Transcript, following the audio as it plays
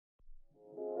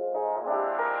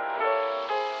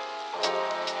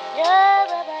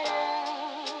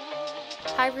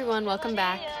Hi everyone, welcome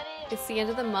back. It's the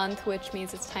end of the month, which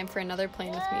means it's time for another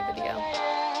Plan With Me video.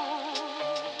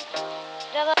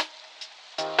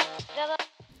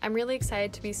 I'm really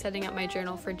excited to be setting up my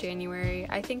journal for January.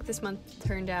 I think this month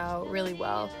turned out really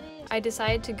well. I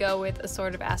decided to go with a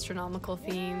sort of astronomical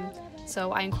theme,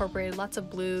 so I incorporated lots of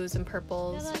blues and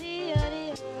purples.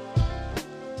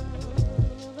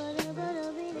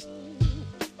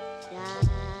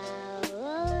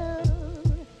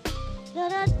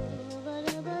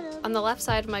 On the left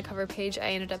side of my cover page,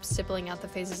 I ended up stippling out the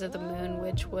phases of the moon,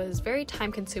 which was very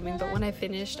time consuming, but when I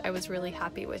finished, I was really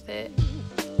happy with it.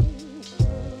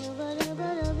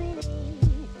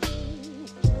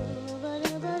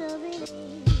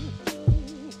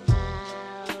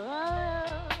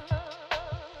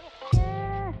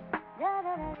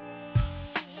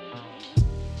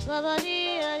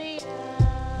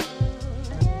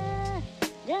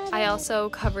 I also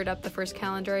covered up the first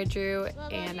calendar I drew,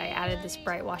 and I added this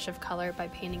bright wash of color by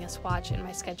painting a swatch in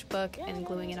my sketchbook and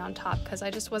gluing it on top because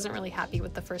I just wasn't really happy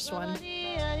with the first one.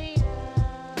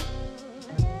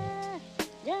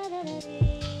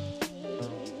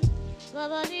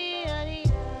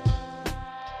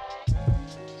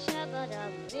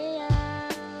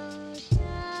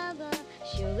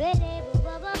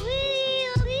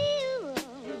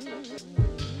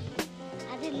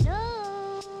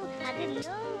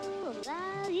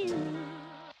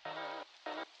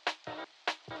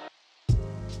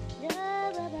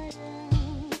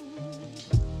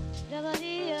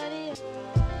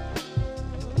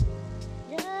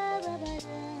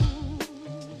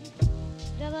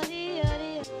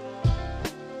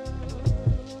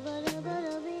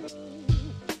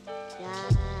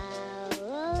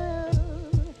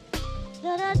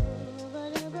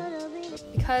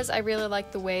 Because I really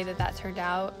liked the way that turned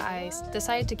out, I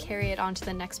decided to carry it onto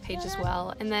the next page as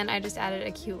well, and then I just added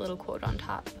a cute little quote on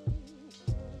top.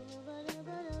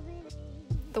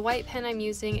 The white pen I'm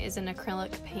using is an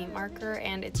acrylic paint marker,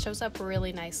 and it shows up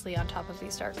really nicely on top of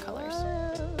these dark colors.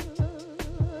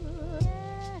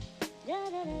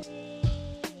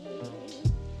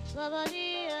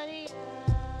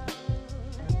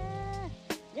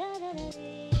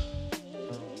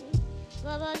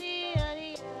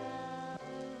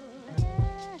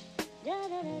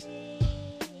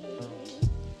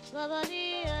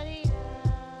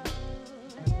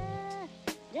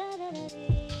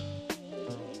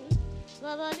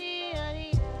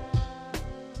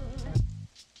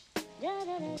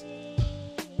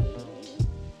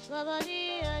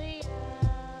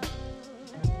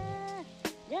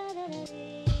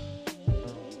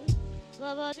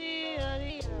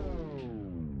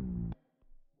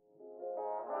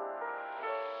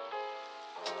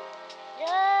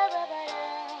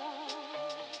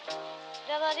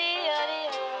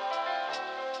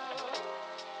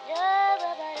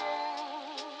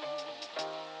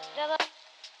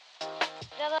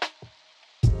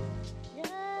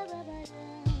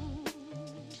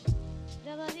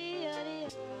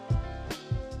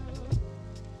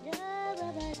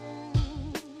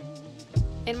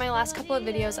 In my last couple of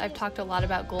videos, I've talked a lot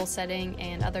about goal setting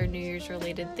and other New Year's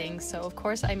related things, so of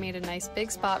course I made a nice big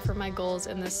spot for my goals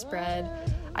in this spread.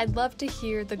 I'd love to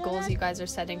hear the goals you guys are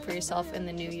setting for yourself in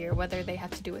the new year, whether they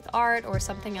have to do with art or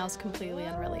something else completely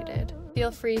unrelated.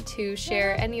 Feel free to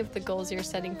share any of the goals you're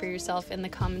setting for yourself in the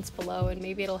comments below, and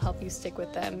maybe it'll help you stick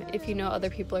with them if you know other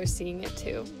people are seeing it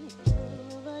too.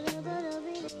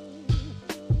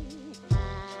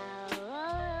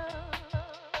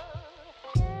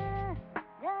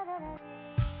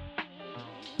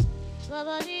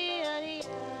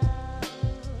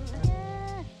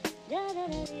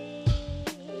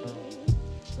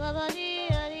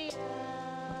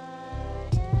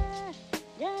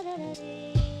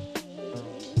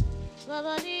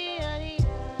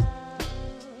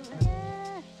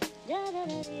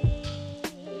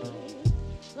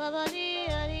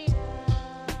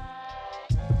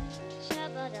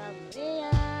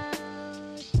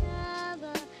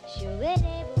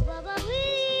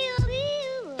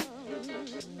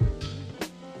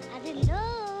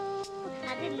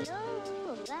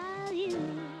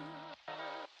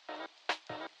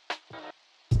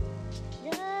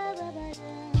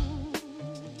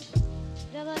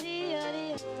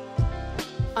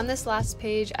 On this last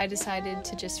page, I decided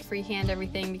to just freehand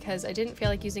everything because I didn't feel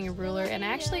like using a ruler, and I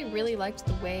actually really liked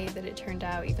the way that it turned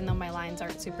out, even though my lines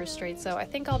aren't super straight, so I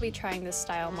think I'll be trying this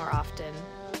style more often.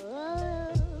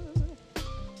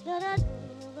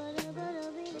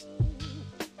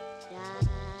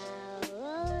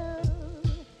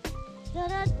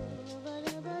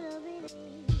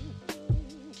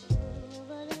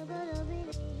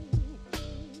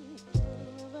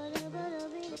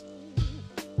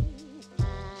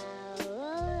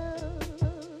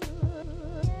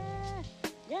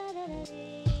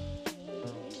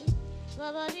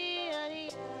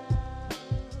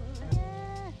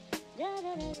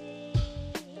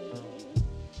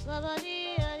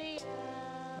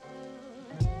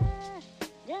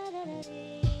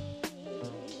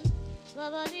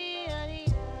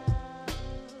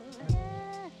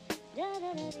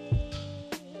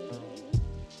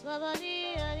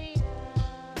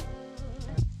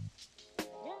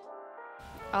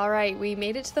 Alright, we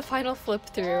made it to the final flip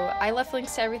through. I left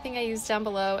links to everything I used down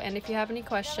below, and if you have any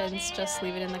questions, just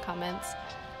leave it in the comments.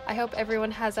 I hope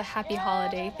everyone has a happy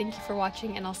holiday. Thank you for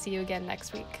watching, and I'll see you again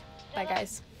next week. Bye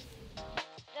guys.